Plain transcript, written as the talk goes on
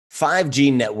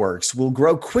5G networks will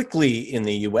grow quickly in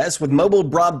the US with mobile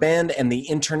broadband and the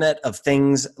Internet of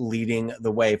Things leading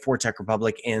the way. For Tech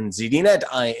Republic and ZDNet,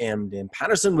 I am Dan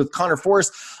Patterson with Connor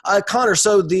Forrest. Connor,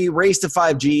 so the race to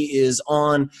 5G is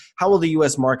on. How will the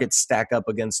US market stack up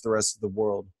against the rest of the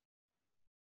world?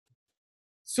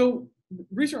 So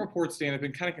recent reports, Dan, have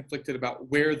been kind of conflicted about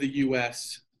where the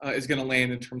US is going to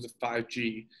land in terms of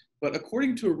 5G. But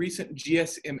according to a recent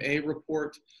GSMA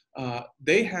report,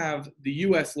 they have the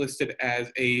US listed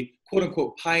as a quote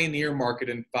unquote pioneer market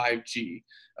in 5G.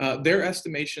 Their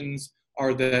estimations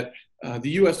are that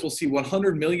the US will see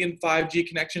 100 million 5G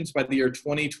connections by the year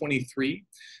 2023.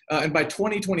 And by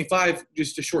 2025,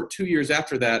 just a short 2 years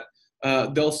after that,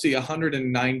 they'll see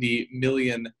 190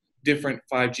 million different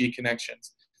 5G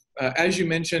connections. As you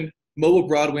mentioned, mobile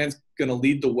broadband is going to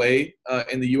lead the way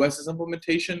in the US's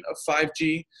implementation of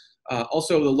 5G.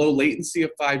 Also, the low latency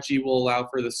of 5G will allow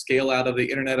for the scale out of the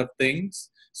Internet of Things.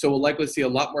 So we'll likely see a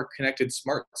lot more connected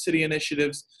smart city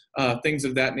initiatives, things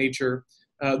of that nature.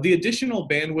 The additional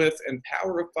bandwidth and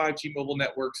power of 5G mobile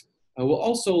networks will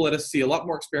also let us see a lot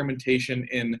more experimentation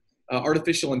in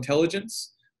artificial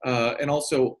intelligence and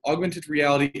also augmented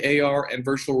reality, AR, and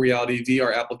virtual reality,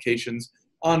 VR applications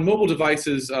on mobile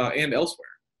devices and elsewhere.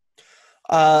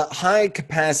 High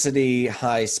capacity,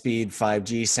 high speed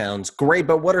 5G sounds great,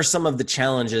 but what are some of the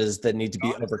challenges that need to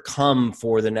be overcome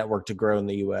for the network to grow in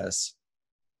the US?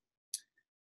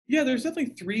 Yeah, there's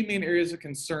definitely three main areas of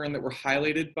concern that were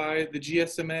highlighted by the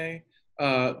GSMA.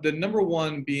 The number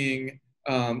one being,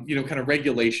 kind of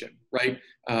regulation, right?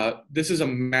 This is a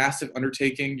massive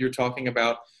undertaking. You're talking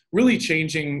about really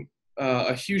changing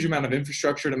a huge amount of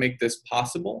infrastructure to make this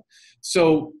possible.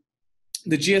 So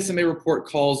the GSMA report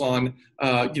calls on,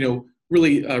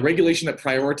 regulation that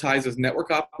prioritizes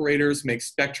network operators, makes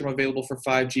spectrum available for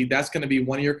 5G. That's going to be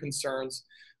one of your concerns.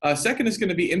 Second is going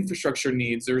to be infrastructure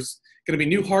needs. There's going to be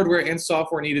new hardware and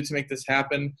software needed to make this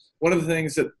happen. One of the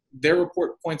things that their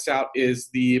report points out is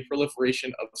the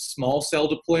proliferation of small cell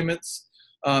deployments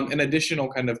and additional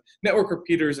kind of network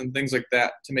repeaters and things like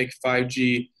that to make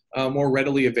 5G more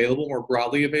readily available, more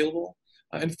broadly available.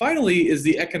 And finally is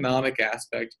the economic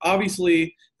aspect.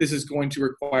 Obviously, this is going to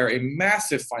require a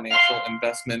massive financial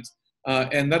investment,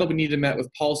 and that'll be needed met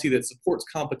with policy that supports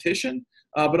competition,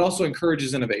 but also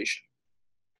encourages innovation.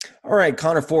 All right,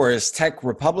 Connor Forrest, Tech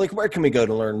Republic, where can we go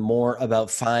to learn more about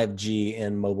 5G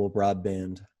and mobile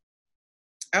broadband?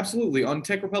 Absolutely. On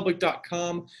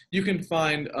techrepublic.com, you can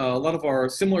find a lot of our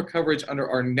similar coverage under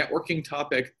our networking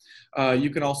topic. You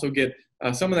can also get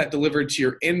some of that delivered to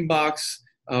your inbox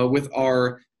with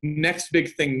our Next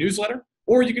Big Thing newsletter,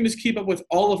 or you can just keep up with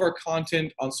all of our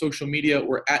content on social media.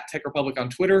 We're at TechRepublic on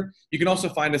Twitter. You can also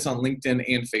find us on LinkedIn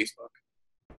and Facebook.